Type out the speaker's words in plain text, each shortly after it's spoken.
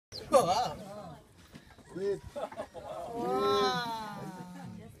wow.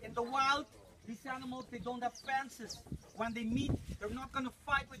 In the wild, these animals, they don't have fences. When they meet, they're not going to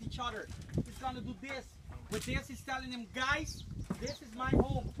fight with each other. He's going to do this. With this, he's telling them, guys, this is my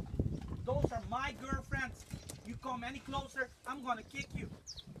home. Those are my girlfriends. You come any closer, I'm going to kick you.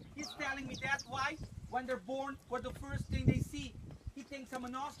 He's telling me that. Why? When they're born, what the first thing they see, he thinks I'm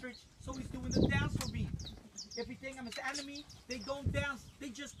an ostrich, so he's doing the dance for me. If you think I'm his enemy, they don't dance. They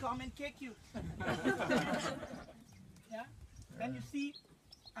just come and kick you. Yeah? And you see,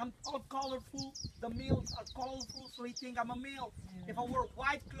 I'm all colorful. The males are colorful, so he thinks I'm a male. If I wear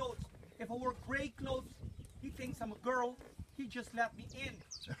white clothes, if I wear gray clothes, he thinks I'm a girl. He just let me in.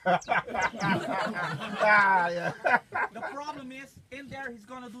 The problem is, in there, he's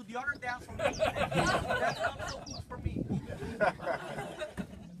going to do the other dance for me. That's not so good for me.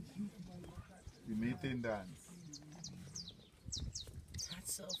 The meeting dance.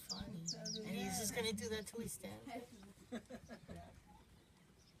 That's so funny. And he's just gonna do that till he stands.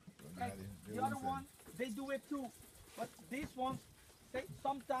 Okay. The other one, they do it too. But these ones,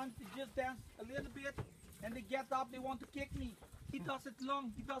 sometimes they just dance a little bit and they get up, they want to kick me. He does it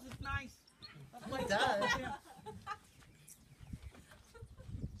long, he does it nice. That's why He it's tough does. with him.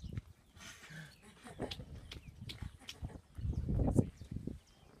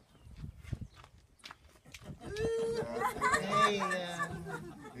 Hey,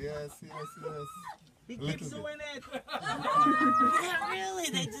 Yes, yes, yes. He Little keeps bit. doing it. yeah, really,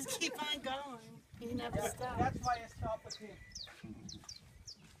 they just keep on going. He never stops. That's why I stopped with him.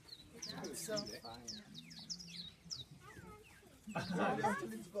 That's so funny.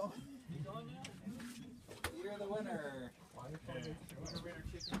 You're the winner. Winner,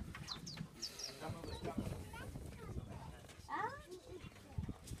 chicken.